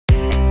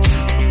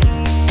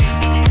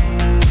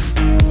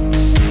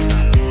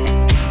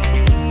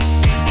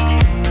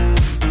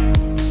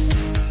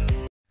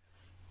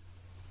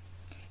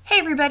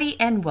everybody,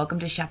 and welcome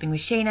to Shopping with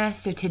Shana.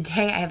 So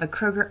today I have a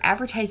Kroger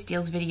Advertised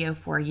deals video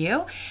for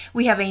you.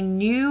 We have a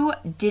new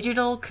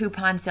digital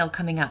coupon sale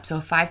coming up, so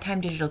a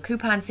 5-time digital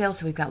coupon sale.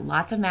 So we've got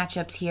lots of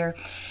matchups here.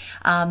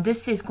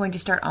 This is going to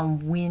start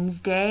on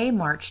Wednesday,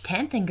 March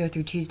 10th and go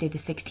through Tuesday the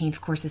 16th.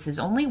 Of course, this is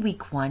only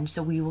week 1,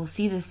 so we will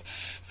see this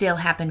sale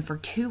happen for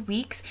 2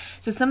 weeks.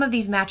 So some of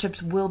these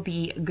matchups will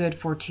be good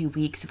for 2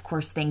 weeks. Of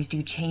course, things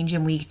do change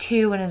in week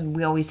 2, and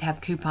we always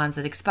have coupons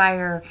that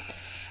expire,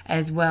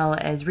 as well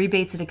as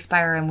rebates that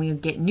expire, and we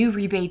get new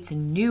rebates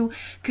and new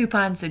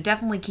coupons. So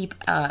definitely keep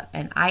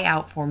an eye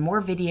out for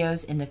more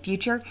videos in the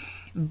future.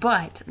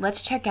 But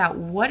let's check out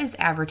what is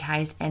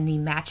advertised and the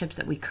matchups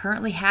that we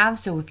currently have.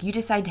 So if you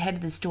decide to head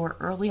to the store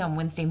early on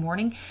Wednesday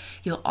morning,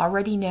 you'll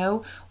already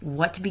know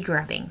what to be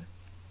grabbing.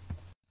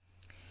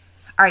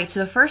 All right,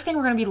 so the first thing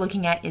we're going to be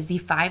looking at is the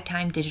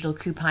 5-time digital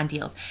coupon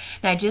deals.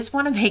 Now, I just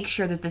want to make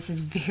sure that this is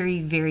very,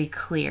 very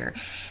clear.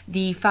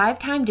 The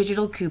 5-time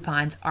digital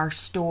coupons are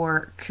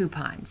store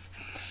coupons.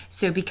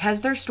 So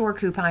because they're store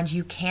coupons,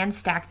 you can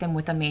stack them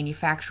with a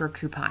manufacturer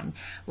coupon,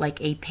 like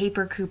a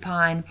paper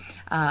coupon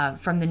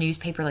from the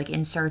newspaper, like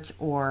inserts,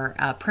 or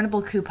a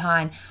printable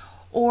coupon,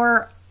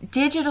 or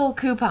digital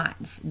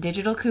coupons.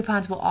 Digital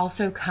coupons will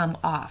also come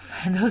off,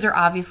 and those are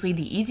obviously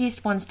the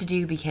easiest ones to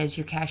do because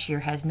your cashier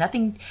has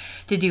nothing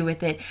to do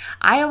with it.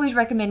 I always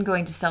recommend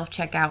going to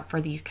self-checkout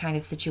for these kind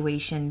of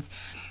situations,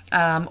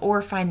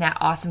 or find that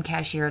awesome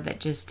cashier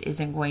that just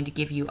isn't going to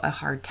give you a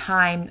hard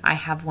time. I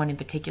have one in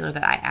particular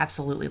that I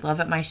absolutely love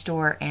at my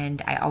store,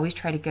 and I always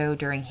try to go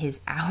during his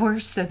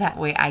hours so that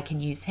way I can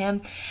use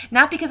him.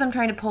 Not because I'm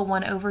trying to pull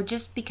one over,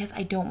 just because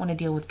I don't want to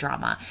deal with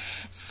drama.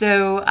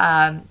 So,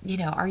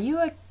 are you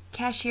a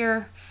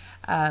cashier,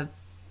 I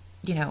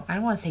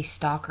don't want to say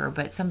stalker,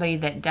 but somebody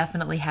that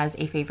definitely has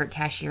a favorite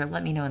cashier?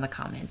 Let me know in the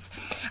comments.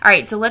 All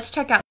right, so let's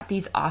check out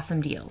these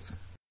awesome deals.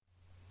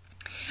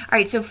 All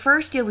right, so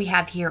first deal we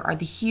have here are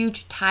the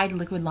huge Tide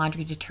liquid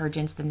laundry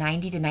detergents, the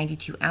 90 to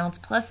 92 ounce,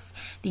 plus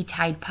the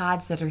Tide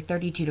pods that are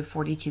 32 to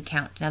 42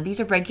 count. Now,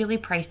 these are regularly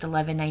priced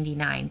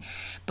 $11.99,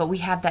 but we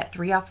have that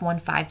 3-off-1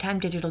 5-time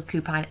digital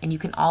coupon, and you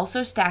can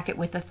also stack it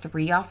with a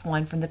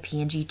 3-off-1 from the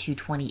P&G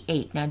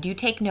 228. Now, do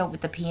take note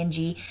with the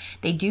P&G,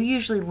 they do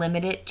usually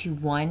limit it to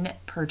 1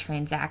 per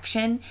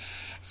transaction.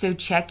 So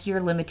check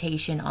your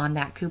limitation on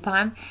that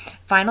coupon.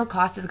 Final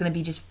cost is going to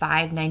be just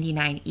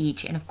 $5.99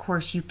 each. And of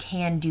course, you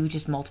can do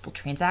just multiple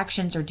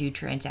transactions or do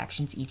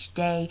transactions each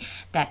day,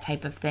 that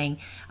type of thing,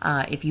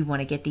 if you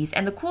want to get these.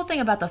 And the cool thing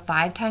about the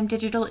 5-time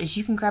digital is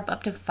you can grab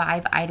up to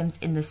 5 items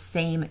in the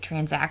same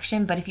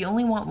transaction. But if you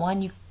only want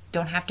one, you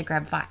don't have to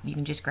grab 5. You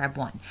can just grab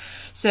 1.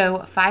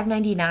 So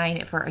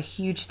 $5.99 for a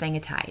huge thing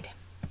of Tide.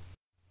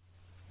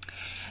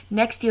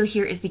 Next deal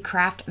here is the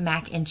Kraft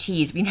mac and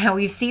cheese.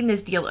 We've seen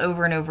this deal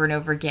over and over and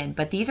over again,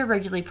 but these are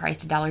regularly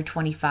priced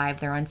 $1.25.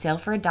 They're on sale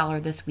for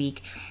 $1 this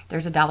week.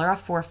 There's $1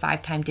 off 4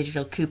 5-time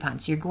digital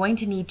coupons. So you're going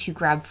to need to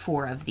grab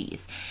 4 of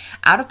these.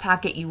 Out of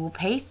pocket, you will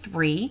pay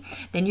 3.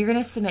 Then you're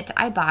going to submit to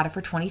Ibotta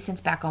for 20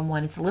 cents back on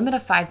 1. It's a limit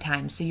of 5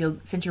 times. So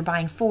since you're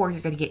buying 4, you're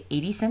going to get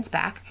 80 cents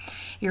back.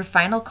 Your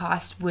final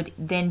cost would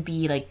then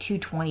be like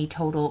 $2.20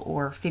 total,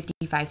 or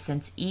 55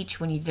 cents each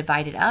when you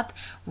divide it up.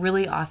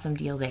 Really awesome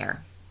deal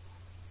there.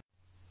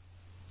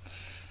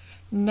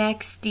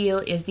 Next deal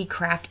is the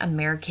Kraft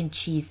American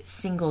Cheese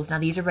Singles. Now,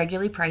 these are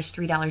regularly priced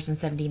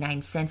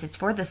 $3.79. It's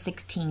for the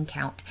 16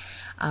 count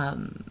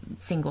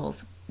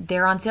singles.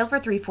 They're on sale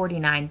for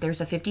 $3.49. There's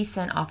a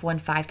 50-cent off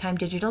 1 5-time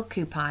digital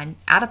coupon.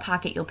 Out of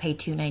pocket, you'll pay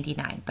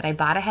 $2.99. But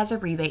Ibotta has a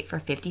rebate for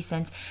 50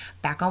 cents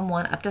back on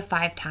 1 up to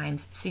 5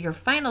 times. So your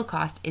final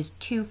cost is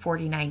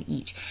 $2.49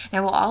 each.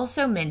 Now, we'll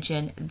also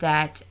mention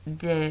that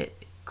the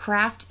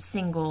Kraft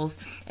singles,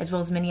 as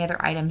well as many other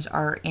items,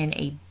 are in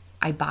a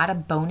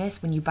Ibotta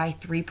bonus. When you buy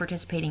 3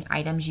 participating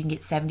items, you can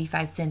get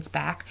 75 cents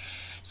back.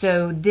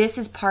 So this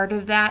is part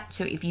of that.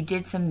 So if you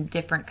did some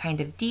different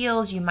kind of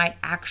deals, you might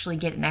actually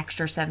get an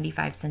extra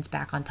 75 cents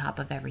back on top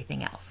of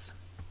everything else.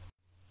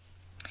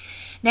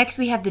 Next,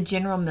 we have the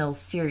General Mills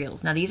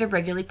cereals. Now, these are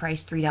regularly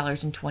priced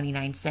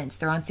 $3.29.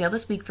 They're on sale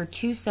this week for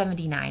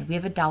 $2.79. We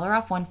have $1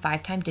 off 1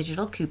 5-time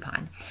digital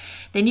coupon.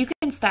 Then you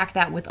can stack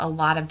that with a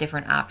lot of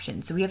different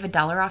options. So we have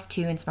 $1 off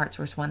 2 in Smart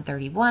Source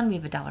 131. We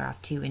have $1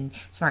 off 2 in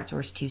Smart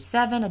Source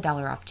 27,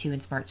 $1 off 2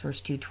 in Smart Source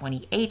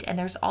 228, and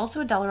there's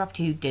also $1 off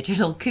 2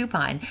 digital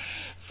coupon.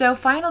 So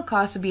final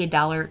cost would be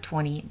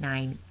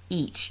 $1.29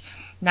 each.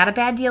 Not a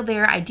bad deal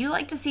there. I do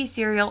like to see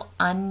cereal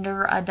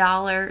under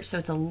 $1, so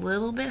it's a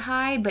little bit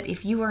high, but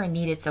if you are in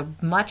need, it's a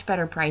much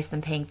better price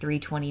than paying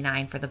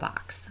 $3.29 for the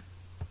box.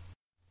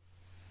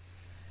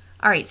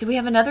 All right, so we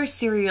have another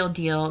cereal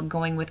deal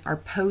going with our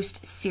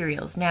Post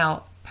cereals.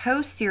 Now,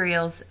 Post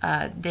cereals,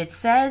 that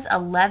says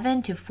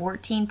 11 to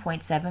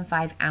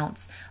 14.75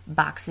 ounce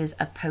boxes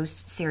of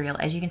Post cereal.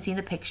 As you can see in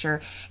the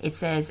picture, it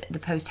says the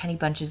Post Honey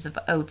Bunches of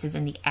Oats is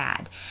in the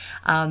ad.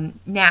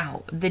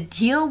 Now, the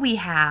deal we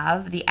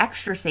have, the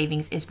extra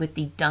savings, is with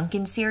the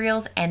Dunkin'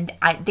 cereals, and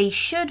they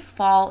should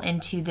fall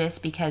into this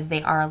because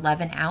they are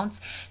 11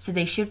 ounce, so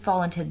they should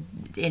fall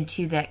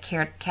into that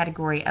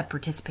category of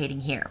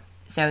participating here.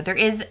 So there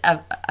is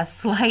a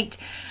slight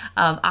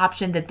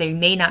option that they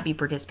may not be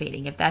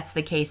participating. If that's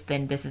the case,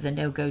 then this is a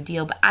no-go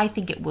deal, but I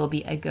think it will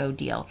be a go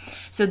deal.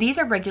 So these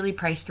are regularly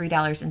priced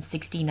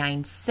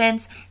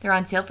 $3.69. They're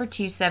on sale for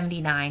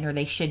 $2.79, or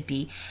they should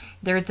be.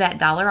 There's that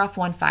 $1 off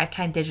 1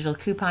 5-time digital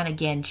coupon,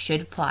 again,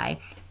 should apply.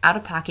 Out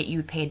of pocket, you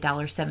would pay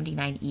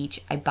 $1.79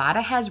 each.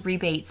 Ibotta has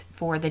rebates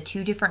for the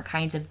 2 different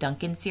kinds of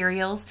Dunkin'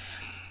 cereals,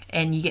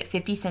 and you get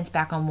 50 cents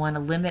back on one, a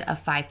limit of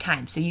 5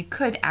 times. So you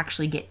could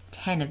actually get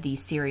 10 of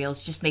these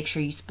cereals. Just make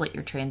sure you split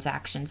your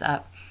transactions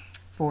up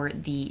for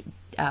the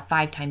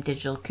 5-time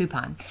digital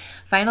coupon.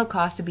 Final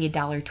cost would be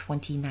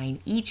 $1.29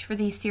 each for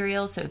these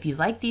cereals. So if you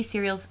like these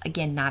cereals,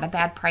 again, not a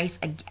bad price.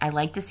 I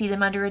like to see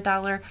them under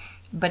 $1,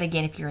 but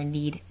again, if you're in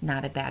need,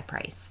 not a bad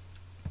price.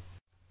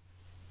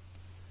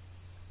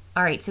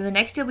 All right, so the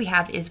next deal we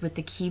have is with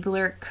the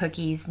Keebler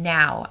cookies.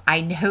 Now,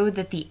 I know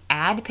that the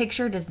ad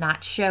picture does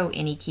not show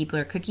any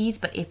Keebler cookies,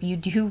 but if you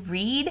do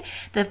read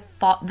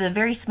the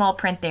very small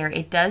print there,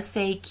 it does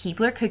say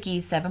Keebler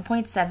cookies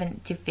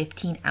 7.7 to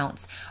 15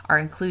 ounce are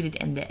included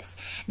in this.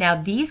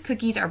 Now, these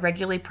cookies are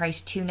regularly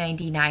priced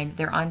 $2.99.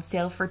 They're on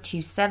sale for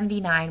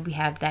 $2.79. We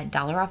have that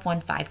 $1 off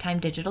 1 5-time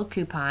digital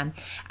coupon.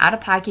 Out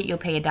of pocket, you'll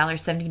pay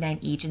 $1.79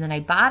 each, and then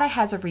Ibotta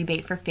has a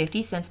rebate for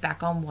 50 cents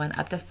back on one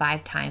up to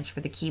 5 times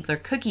for the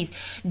Keebler cookies.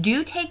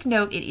 Do take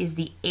note, it is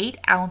the 8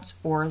 ounce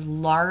or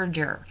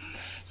larger.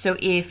 So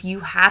if you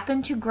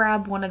happen to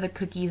grab one of the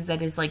cookies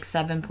that is like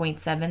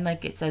 7.7,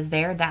 like it says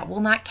there, that will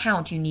not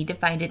count. You need to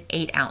find an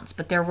 8 ounce.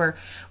 But there were,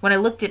 when I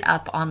looked it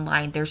up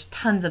online, there's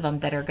tons of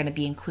them that are going to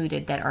be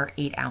included that are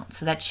 8 ounce.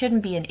 So that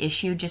shouldn't be an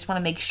issue. Just want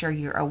to make sure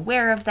you're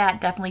aware of that.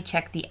 Definitely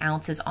check the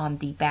ounces on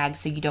the bag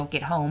so you don't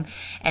get home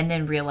and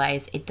then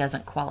realize it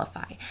doesn't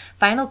qualify.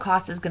 Final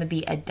cost is going to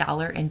be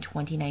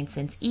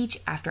 $1.29 each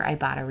after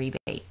Ibotta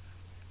rebate.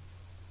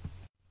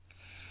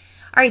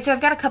 All right, so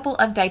I've got a couple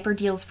of diaper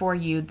deals for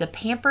you. The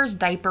Pampers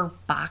diaper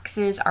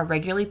boxes are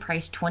regularly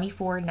priced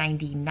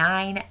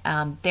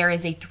 $24.99. There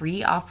is a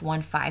 3 off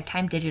 1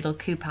 5-time digital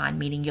coupon,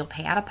 meaning you'll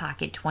pay out of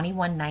pocket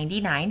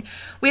 $21.99.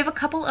 We have a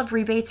couple of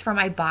rebates from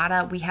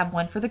Ibotta. We have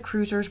one for the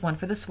Cruisers, one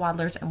for the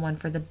Swaddlers, and one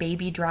for the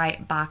Baby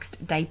Dry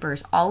boxed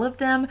diapers. All of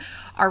them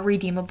are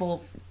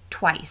redeemable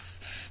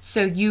twice.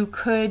 So you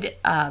could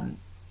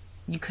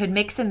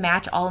mix and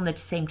match all in the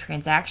same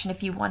transaction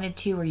if you wanted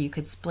to, or you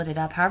could split it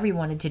up however you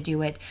wanted to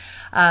do it.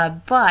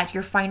 But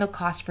your final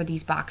cost for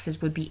these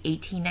boxes would be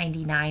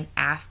 $18.99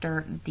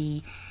 after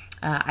the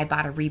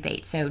Ibotta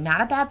rebate. So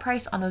not a bad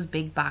price on those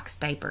big box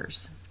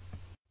diapers.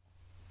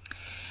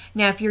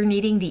 Now, if you're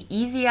needing the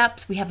Easy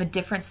Ups, we have a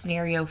different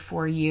scenario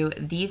for you.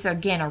 These,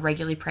 again, are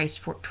regularly priced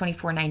for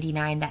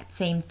 $24.99, that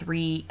same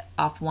 3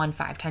 off 1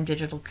 5-time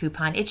digital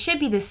coupon. It should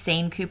be the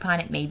same coupon.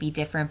 It may be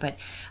different, but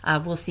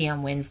we'll see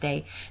on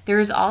Wednesday. There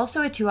is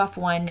also a 2 off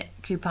 1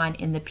 coupon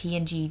in the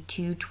P&G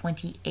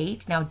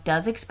 228. Now, it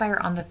does expire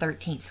on the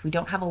 13th, so we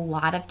don't have a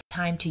lot of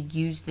time to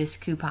use this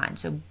coupon,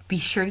 so be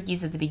sure to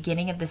use it at the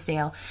beginning of the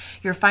sale.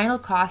 Your final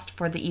cost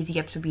for the Easy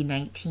Ups would be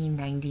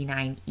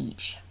 $19.99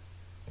 each.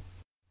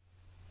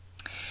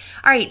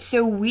 All right,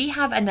 so we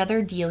have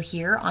another deal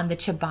here on the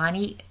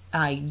Chobani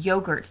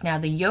yogurts. Now,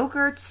 the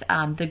yogurts,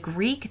 the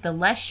Greek, the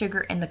less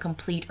sugar, and the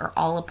complete are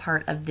all a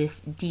part of this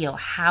deal.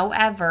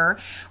 However,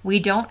 we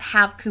don't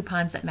have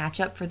coupons that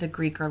match up for the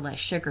Greek or less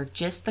sugar,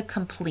 just the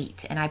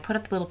complete. And I put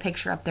a little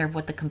picture up there of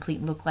what the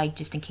complete look like,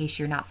 just in case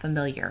you're not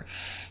familiar.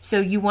 So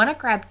you want to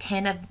grab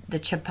 10 of the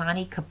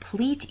Chobani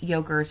complete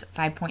yogurts,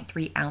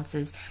 5.3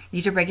 ounces.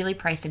 These are regularly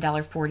priced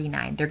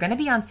 $1.49. They're going to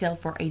be on sale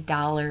for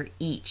 $1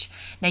 each.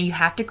 Now, you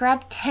have to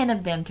grab 10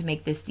 of them to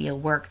make this deal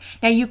work.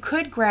 Now, you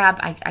could grab,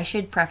 I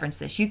should preface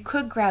this, you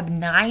could grab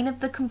 9 of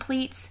the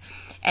completes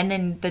and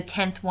then the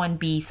 10th one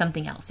be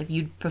something else. If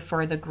you'd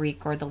prefer the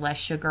Greek or the less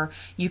sugar,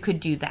 you could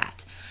do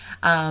that.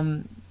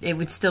 It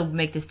would still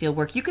make this deal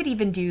work. You could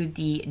even do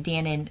the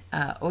Dannon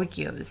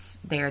Oikos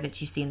there that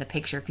you see in the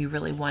picture if you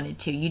really wanted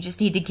to. You just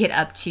need to get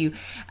up to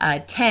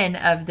 10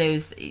 of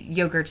those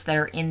yogurts that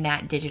are in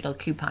that digital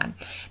coupon.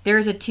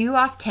 There's a 2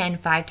 off 10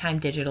 5-time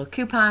digital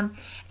coupon,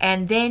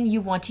 and then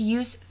you want to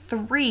use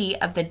 3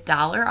 of the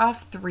 $1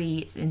 off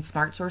 3 in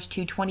Smart Source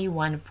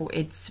 221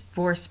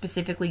 for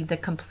specifically the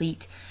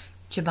complete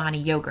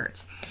Chobani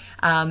yogurts.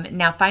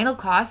 Now, final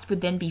cost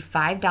would then be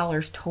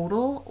 $5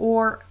 total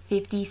or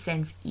 50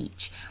 cents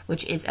each,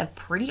 which is a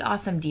pretty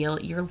awesome deal.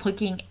 You're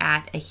looking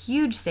at a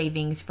huge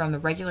savings from a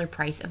regular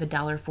price of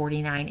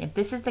 $1.49. If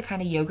this is the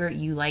kind of yogurt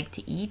you like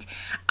to eat,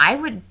 I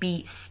would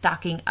be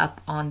stocking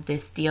up on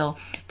this deal.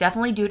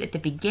 Definitely do it at the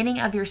beginning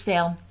of your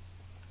sale.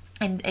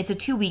 And it's a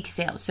 2-week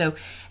sale, so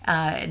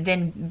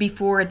then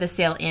before the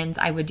sale ends,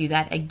 I would do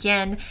that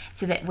again,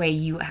 so that way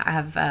you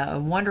have a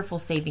wonderful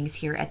savings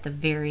here at the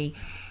very,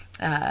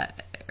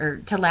 or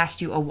to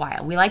last you a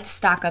while. We like to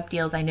stock up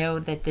deals. I know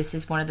that this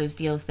is one of those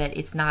deals that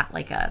it's not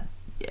like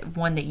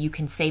one that you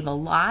can save a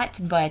lot,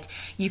 but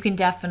you can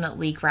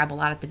definitely grab a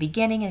lot at the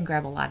beginning and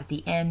grab a lot at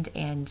the end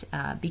and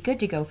be good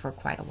to go for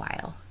quite a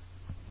while.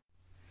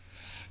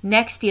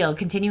 Next deal,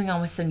 continuing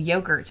on with some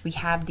yogurts, we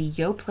have the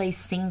Yoplait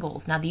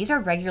singles. Now, these are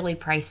regularly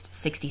priced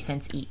 60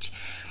 cents each.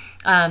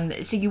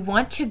 So you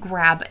want to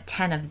grab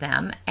 10 of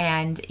them,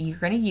 and you're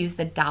going to use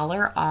the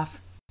 $1 off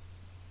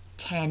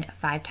 10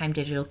 5-time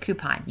digital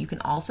coupon. You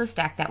can also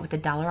stack that with the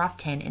 $1 off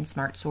 10 in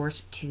Smart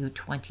Source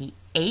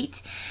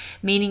 228,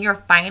 meaning your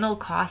final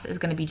cost is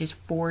going to be just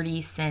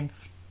 40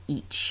 cents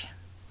each.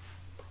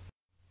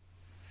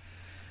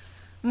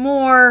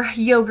 More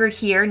yogurt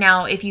here.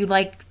 Now, if you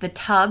like the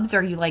tubs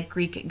or you like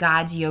Greek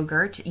God's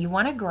yogurt, you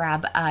want to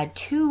grab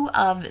 2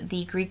 of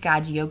the Greek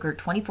God's yogurt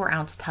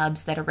 24-ounce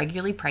tubs that are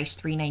regularly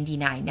priced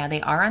 $3.99. Now, they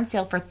are on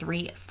sale for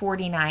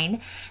 $3.49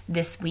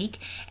 this week,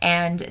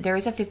 and there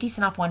is a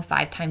 50-cent off 1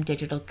 5-time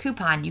digital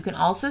coupon. You can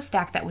also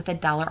stack that with a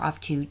 $1 off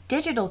 2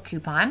 digital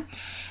coupon.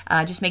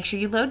 Just make sure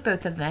you load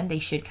both of them. They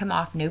should come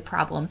off no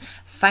problem.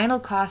 Final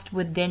cost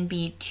would then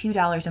be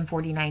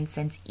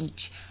 $2.49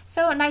 each.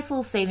 So a nice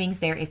little savings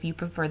there if you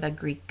prefer the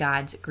Greek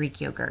God's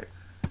Greek yogurt.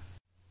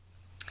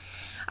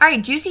 All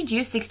right, Juicy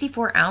Juice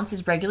 64 ounce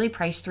is regularly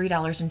priced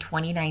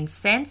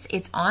 $3.29.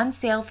 It's on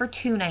sale for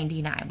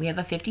 $2.99. We have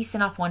a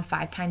 50-cent off 1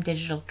 5-time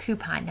digital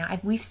coupon. Now,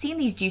 we've seen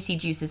these Juicy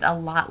Juices a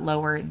lot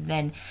lower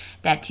than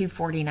that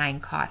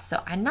 $2.49 cost.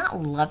 So I'm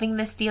not loving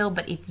this deal,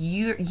 but if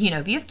you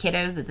have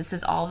kiddos that this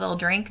is all they'll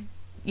drink,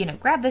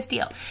 grab this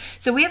deal.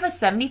 So we have a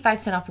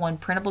 75-cent off 1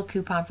 printable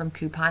coupon from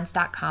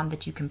coupons.com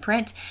that you can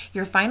print.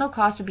 Your final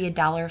cost would be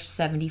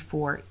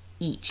 $1.74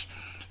 each.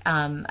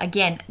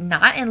 Again,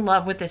 not in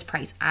love with this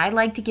price. I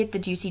like to get the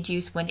Juicy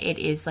Juice when it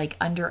is like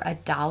under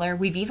 $1.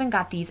 We've even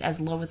got these as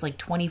low as like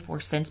 24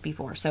 cents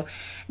before. So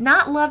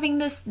not loving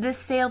this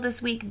sale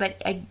this week,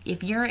 but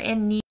if you're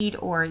in need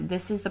or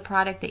this is the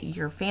product that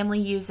your family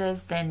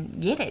uses, then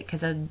get it,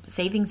 because a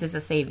savings is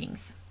a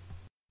savings.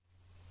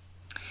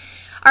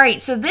 All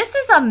right, so this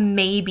is a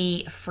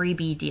maybe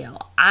freebie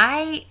deal.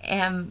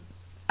 I'm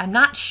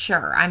not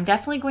sure. I'm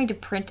definitely going to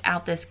print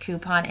out this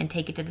coupon and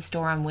take it to the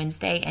store on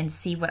Wednesday and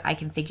see what I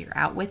can figure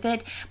out with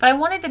it. But I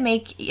wanted to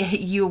make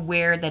you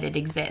aware that it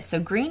exists. So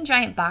Green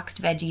Giant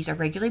boxed veggies are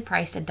regularly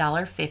priced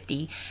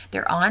 $1.50.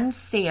 They're on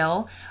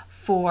sale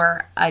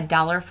for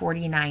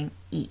 $1.49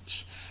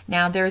 each.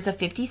 Now, there's a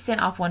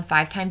 50-cent off 1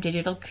 5-time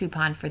digital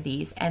coupon for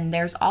these, and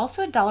there's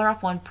also a $1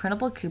 off 1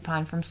 printable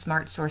coupon from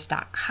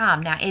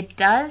smartsource.com. Now, it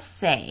does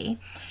say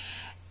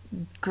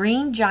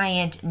Green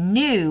Giant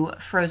new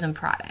frozen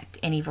product,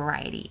 any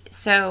variety.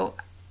 So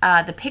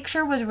the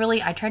picture was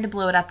really, I tried to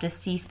blow it up to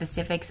see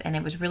specifics, and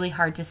it was really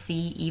hard to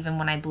see even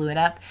when I blew it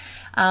up.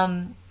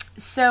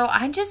 So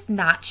I'm just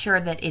not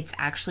sure that it's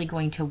actually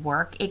going to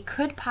work. It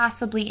could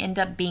possibly end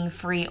up being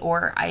free,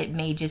 or it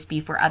may just be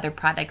for other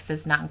products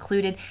that's not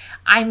included.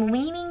 I'm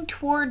leaning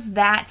towards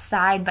that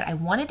side, but I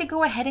wanted to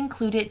go ahead and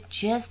include it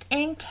just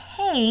in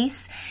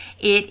case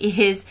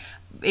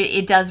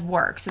it does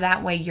work, so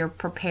that way you're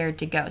prepared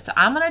to go. So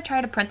I'm going to try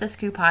to print this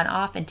coupon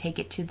off and take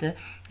it to the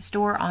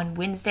store on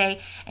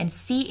Wednesday and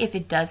see if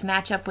it does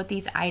match up with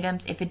these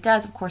items. If it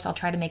does, of course, I'll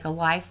try to make a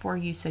live for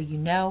you so you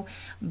know,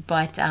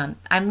 but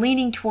I'm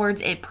leaning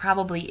towards it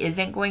probably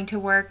isn't going to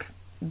work,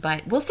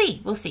 but we'll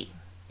see.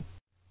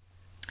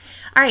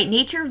 All right,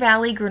 Nature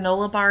Valley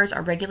granola bars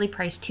are regularly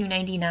priced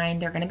 $2.99.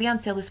 They're going to be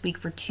on sale this week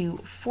for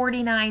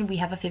 $2.49. We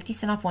have a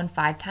 50-cent off 1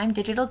 5-time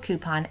digital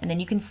coupon, and then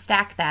you can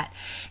stack that.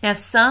 Now,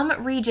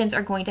 some regions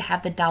are going to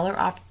have the $1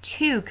 off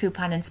 2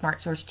 coupon in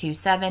Smart Source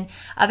 2.7.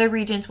 Other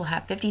regions will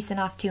have 50-cent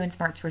off 2 in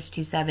Smart Source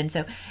 2.7.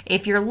 So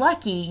if you're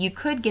lucky, you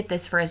could get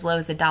this for as low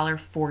as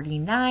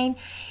 $1.49.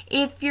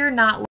 If you're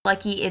not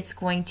lucky, it's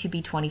going to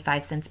be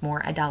 25 cents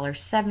more,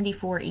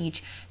 $1.74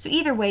 each. So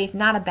either way, it's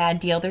not a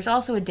bad deal. There's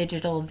also a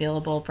digital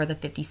available for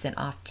the 50-cent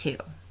off too.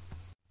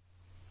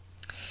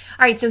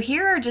 All right, so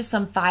here are just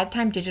some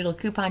 5-time digital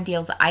coupon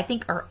deals that I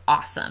think are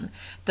awesome.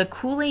 The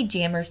Kool-Aid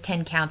Jammers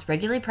 10 counts,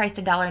 regularly priced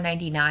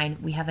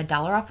 $1.99. We have a $1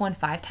 off 1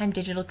 5-time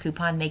digital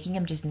coupon, making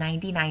them just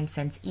 99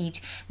 cents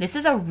each. This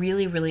is a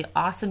really, really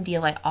awesome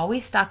deal. I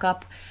always stock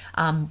up.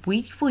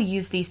 We will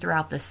use these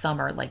throughout the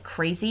summer like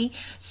crazy.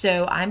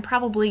 So I'm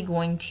probably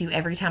going to,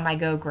 every time I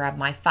go, grab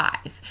my 5.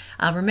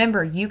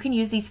 Remember, you can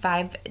use these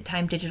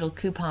 5-time digital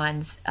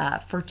coupons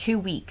for 2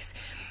 weeks.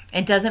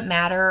 It doesn't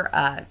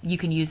matter. You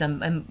can use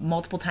them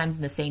multiple times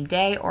in the same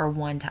day, or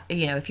one time,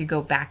 if you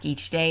go back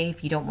each day.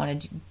 If you don't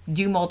want to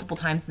do multiple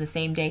times in the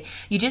same day,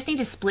 you just need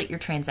to split your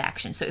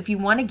transaction. So if you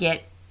want to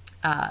get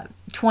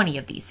 20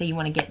 of these, say you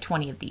want to get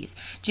 20 of these,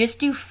 just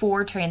do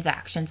 4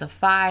 transactions of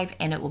 5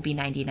 and it will be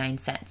 99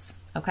 cents.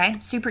 Okay,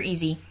 super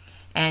easy,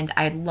 and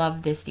I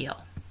love this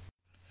deal.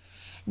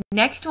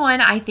 Next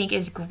one I think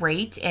is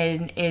great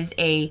and is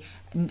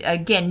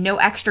again, no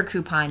extra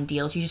coupon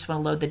deals. You just want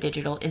to load the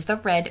digital, is the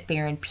Red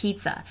Baron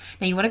Pizza.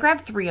 Now you want to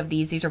grab 3 of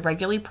these. These are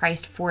regularly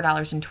priced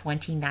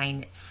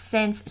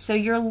 $4.29. So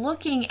you're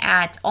looking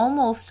at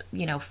almost,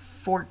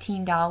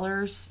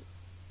 $14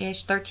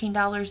 $13-ish,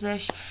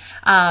 $13-ish.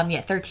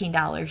 Yeah,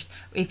 $13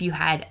 if you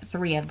had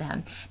 3 of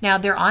them. Now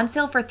they're on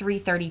sale for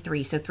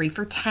 $3.33, so 3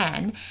 for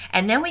 $10.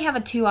 And then we have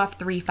a 2 off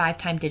 3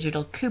 5-time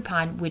digital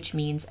coupon, which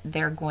means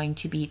they're going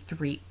to be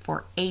 3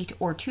 for $8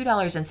 or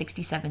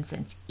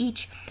 $2.67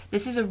 each.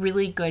 This is a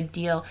really good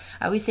deal.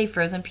 I always say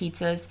frozen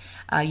pizzas,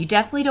 you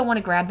definitely don't want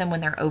to grab them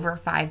when they're over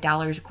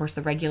 $5. Of course,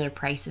 the regular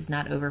price is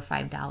not over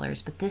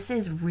 $5, but this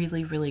is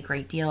really, really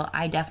great deal.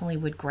 I definitely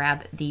would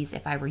grab these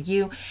if I were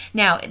you.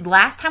 Now,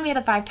 last time we had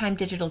a 5-time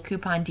digital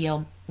coupon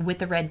deal with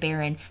the Red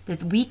Baron,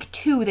 this week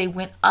 2, they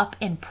went up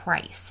in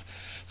price.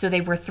 So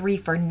they were 3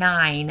 for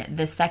 $9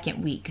 the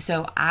second week.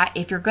 So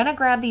if you're going to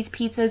grab these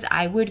pizzas,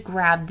 I would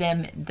grab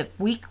them the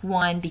week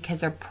 1 because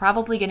they're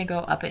probably going to go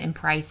up in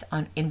price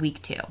in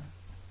week 2.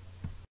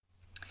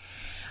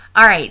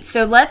 All right,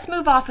 so let's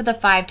move off of the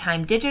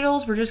 5-time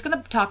digitals. We're just going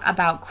to talk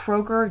about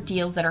Kroger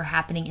deals that are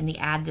happening in the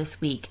ad this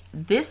week.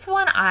 This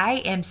one I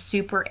am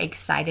super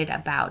excited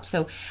about.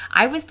 So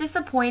I was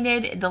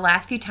disappointed the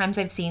last few times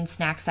I've seen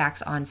snack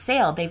sacks on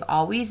sale. They've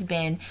always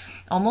been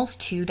almost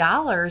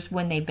 $2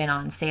 when they've been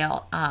on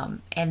sale.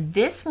 And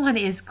this one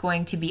is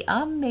going to be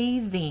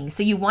amazing.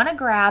 So you want to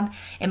grab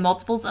in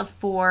multiples of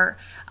 4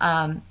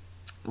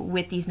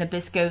 with these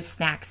Nabisco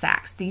snack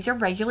sacks. These are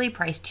regularly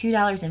priced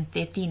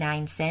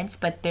 $2.59,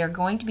 but they're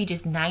going to be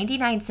just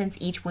 99 cents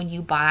each when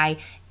you buy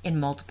in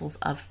multiples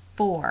of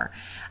 4.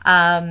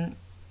 And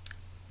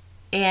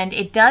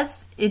it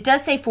does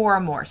say 4 or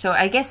more. So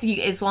I guess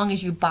as long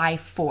as you buy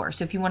 4.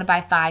 So if you want to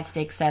buy 5,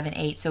 6, 7,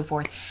 8, so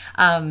forth,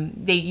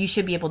 you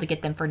should be able to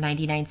get them for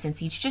 99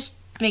 cents each. Just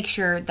make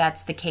sure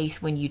that's the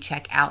case when you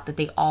check out, that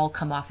they all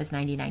come off as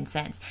 99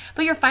 cents.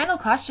 But your final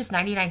cost just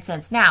 99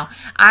 cents. Now,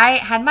 I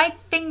had my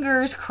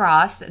fingers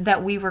crossed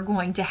that we were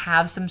going to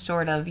have some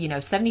sort of,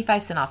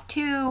 75 cent off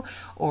 2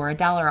 or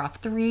 $1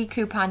 off 3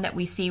 coupon that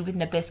we see with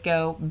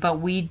Nabisco, but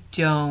we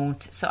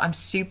don't. So I'm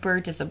super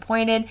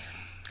disappointed.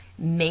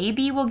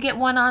 Maybe we'll get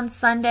one on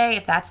Sunday.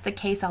 If that's the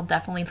case, I'll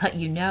definitely let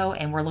you know.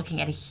 And we're looking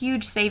at a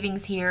huge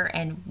savings here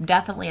and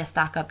definitely a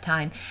stock up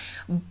time.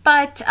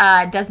 But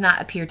it does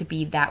not appear to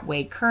be that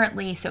way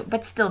currently.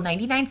 But still,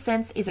 99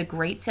 cents is a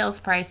great sales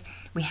price.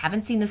 We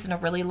haven't seen this in a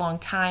really long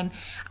time.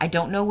 I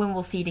don't know when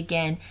we'll see it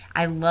again.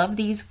 I love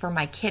these for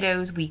my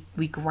kiddos.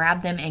 We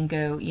grab them and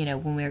go,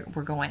 when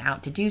we're going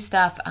out to do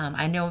stuff.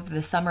 I know over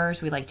the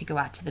summers we like to go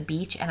out to the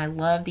beach, and I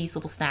love these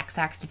little snack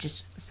sacks to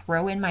just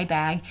throw in my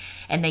bag,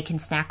 and they can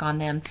snack on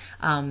them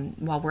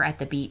while we're at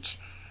the beach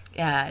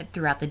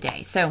throughout the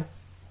day. So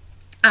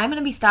I'm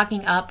going to be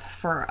stocking up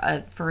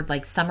for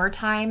like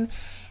summertime,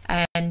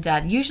 and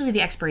usually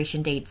the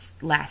expiration dates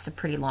last a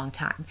pretty long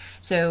time.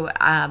 So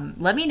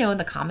let me know in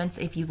the comments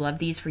if you love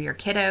these for your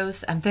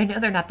kiddos. I know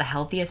they're not the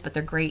healthiest, but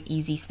they're great,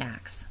 easy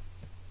snacks.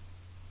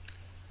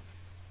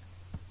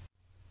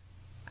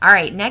 All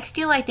right, next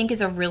deal I think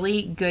is a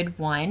really good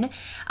one,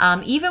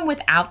 even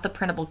without the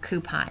printable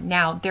coupon.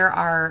 Now,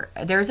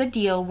 there's a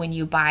deal when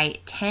you buy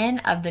 10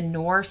 of the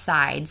Knorr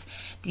sides.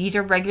 These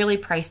are regularly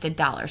priced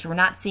 $1, so we're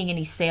not seeing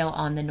any sale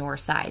on the Knorr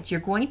sides. You're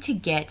going to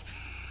get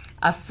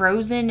a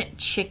frozen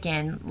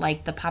chicken,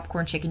 like the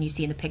popcorn chicken you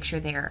see in the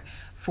picture there,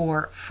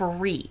 for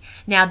free.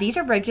 Now, these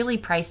are regularly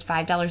priced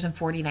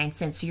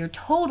 $5.49, so your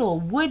total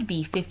would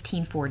be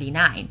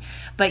 $15.49.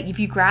 But if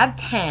you grab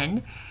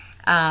 10,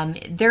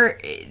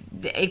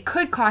 it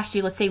could cost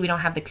you, let's say we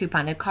don't have the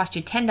coupon, it cost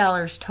you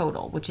 $10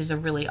 total, which is a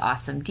really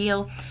awesome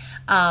deal,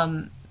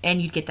 and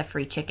you'd get the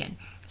free chicken.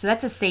 So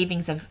that's a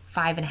savings of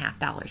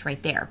 $5.50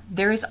 right there.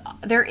 There is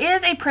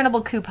a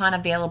printable coupon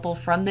available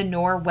from the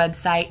Knorr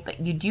website,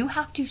 but you do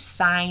have to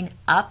sign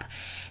up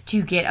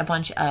to get a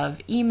bunch of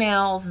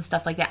emails and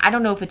stuff like that. I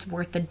don't know if it's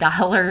worth the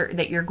 $1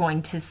 that you're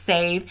going to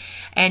save,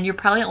 and you're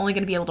probably only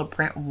going to be able to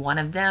print one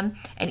of them.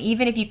 And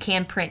even if you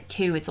can print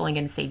 2, it's only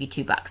going to save you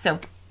 $2. So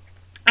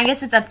I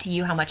guess it's up to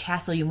you how much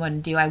hassle you want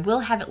to do. I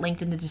will have it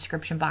linked in the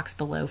description box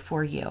below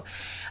for you.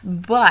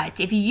 But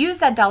if you use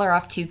that $1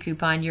 off 2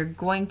 coupon, you're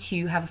going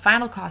to have a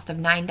final cost of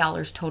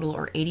 $9 total,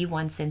 or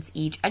 81 cents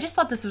each. I just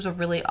thought this was a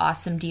really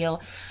awesome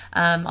deal.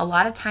 A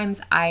lot of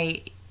times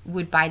I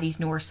would buy these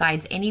Knorr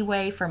sides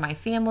anyway for my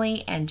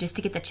family, and just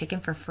to get the chicken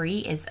for free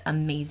is an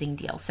amazing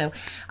deal. So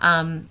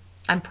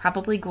I'm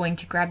probably going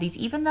to grab these,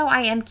 even though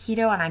I am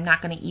keto and I'm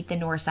not going to eat the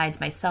Knorr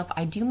sides myself.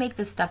 I do make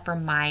this stuff for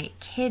my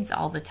kids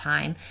all the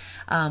time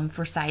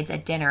for sides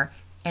at dinner,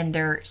 and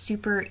they're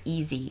super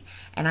easy.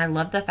 And I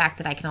love the fact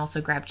that I can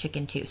also grab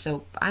chicken too.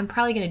 So I'm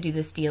probably going to do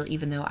this deal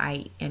even though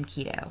I am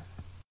keto.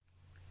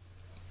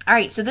 All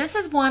right, so this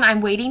is one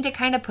I'm waiting to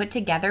kind of put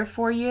together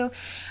for you.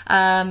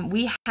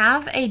 We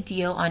have a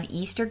deal on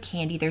Easter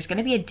candy. There's going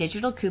to be a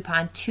digital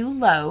coupon to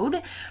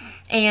load.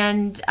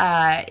 And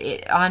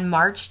on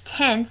March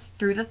 10th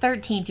through the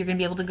 13th, you're going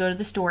to be able to go to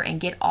the store and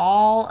get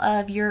all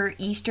of your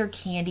Easter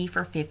candy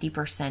for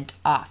 50%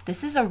 off.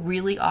 This is a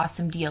really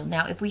awesome deal.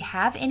 Now, if we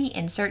have any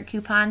insert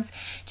coupons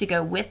to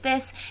go with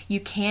this,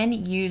 you can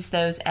use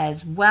those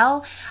as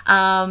well.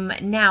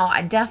 Now,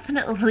 I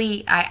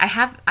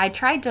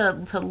tried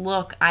to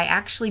look. I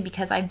actually,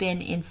 because I've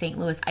been in St.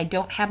 Louis, I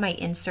don't have my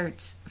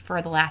inserts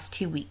for the last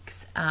 2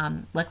 weeks.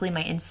 Luckily,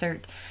 my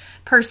insert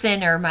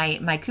person, or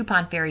my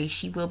coupon fairy,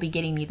 she will be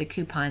getting me the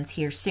coupons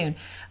here soon,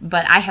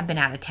 but I have been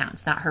out of town.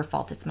 It's not her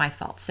fault, it's my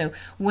fault. So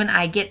when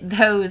I get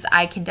those,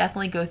 I can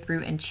definitely go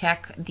through and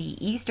check the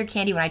Easter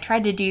candy. When I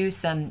tried to do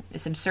some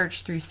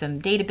search through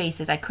some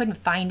databases, I couldn't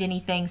find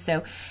anything.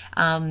 So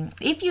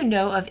if you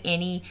know of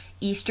any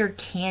Easter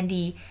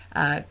candy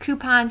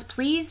coupons,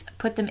 please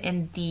put them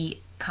in the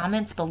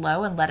comments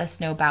below and let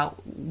us know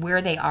about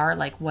where they are,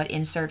 like what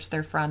inserts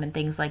they're from and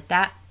things like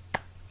that.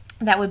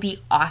 That would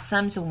be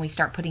awesome. So when we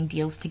start putting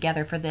deals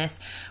together for this,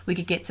 we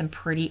could get some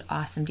pretty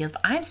awesome deals.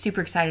 But I'm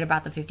super excited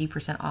about the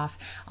 50% off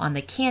on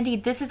the candy.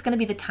 This is going to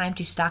be the time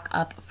to stock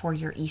up for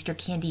your Easter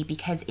candy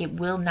because it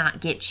will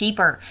not get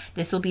cheaper.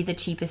 This will be the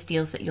cheapest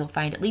deals that you'll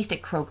find, at least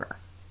at Kroger.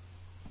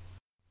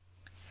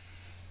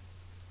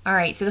 All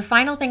right, so the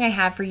final thing I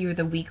have for you are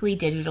the weekly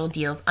digital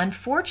deals.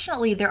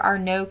 Unfortunately, there are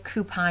no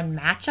coupon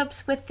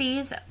matchups with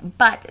these,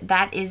 but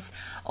that is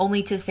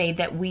only to say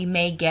that we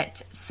may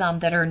get some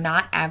that are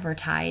not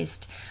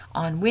advertised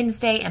on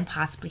Wednesday and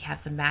possibly have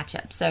some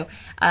matchups. So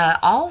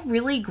all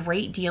really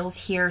great deals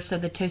here. So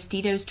the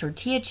Tostitos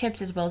tortilla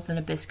chips as well as the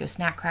Nabisco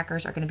snack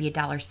crackers are going to be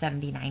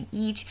 $1.79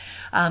 each.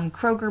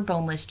 Kroger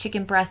boneless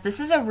chicken breast. This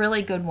is a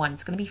really good one.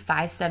 It's going to be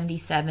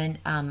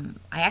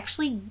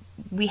 $5.77.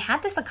 We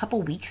had this a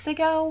couple weeks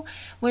ago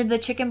with the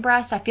chicken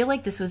breast. I feel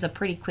like this was a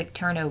pretty quick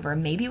turnover.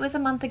 Maybe it was a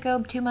month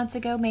ago, 2 months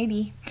ago,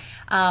 maybe.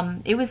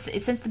 It was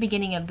since the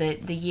beginning of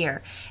the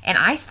year. And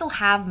I still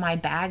have my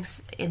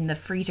bags in the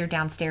freezer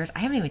downstairs. I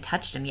haven't even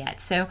touched them yet.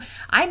 So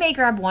I may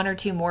grab 1 or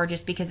 2 more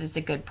just because it's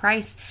a good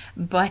price.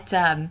 But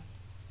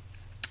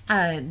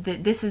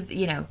this is,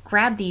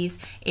 grab these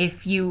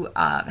if you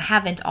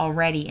haven't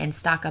already and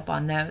stock up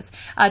on those.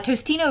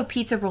 Tostino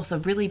pizza rolls, so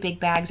really big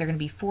bags, are going to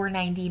be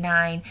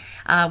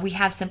 $4.99. We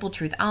have Simple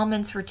Truth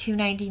almonds for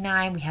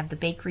 $2.99. We have the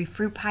bakery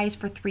fruit pies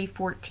for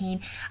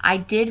 $3.14. I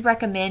did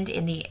recommend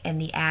in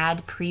the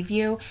ad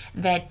preview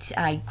that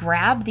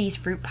grab these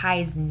fruit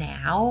pies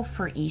now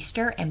for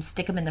Easter and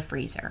stick them in the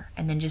freezer,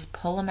 and then just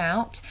pull them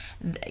out,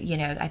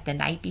 at the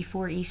night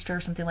before Easter or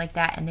something like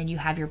that, and then you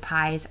have your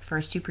pies for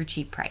a super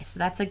cheap price. So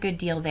that's a good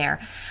deal there.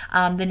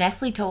 The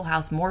Nestle Toll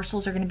House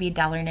morsels are going to be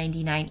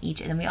 $1.99 each,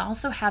 and then we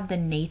also have the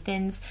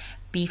Nathan's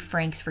Beef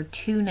Franks for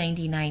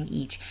 $2.99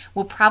 each.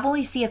 We'll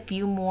probably see a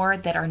few more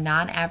that are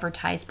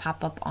non-advertised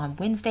pop up on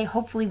Wednesday.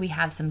 Hopefully we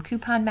have some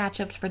coupon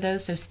matchups for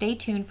those, so stay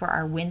tuned for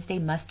our Wednesday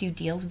must-do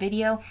deals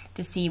video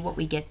to see what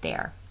we get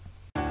there.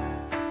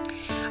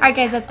 Alright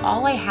guys, that's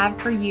all I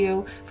have for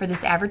you for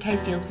this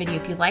advertised deals video.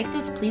 If you like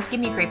this, please give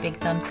me a great big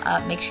thumbs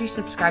up. Make sure you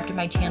subscribe to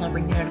my channel,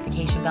 ring the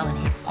notification bell, and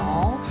hit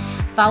all.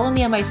 Follow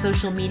me on my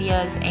social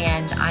medias,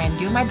 and I am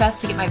doing my best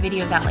to get my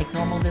videos out like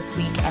normal this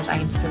week as I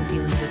am still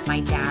dealing with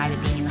my dad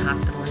being in the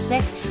hospital and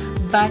sick.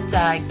 But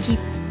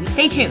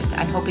stay tuned.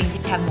 I'm hoping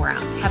to have more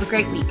out. Have a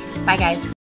great week. Bye guys.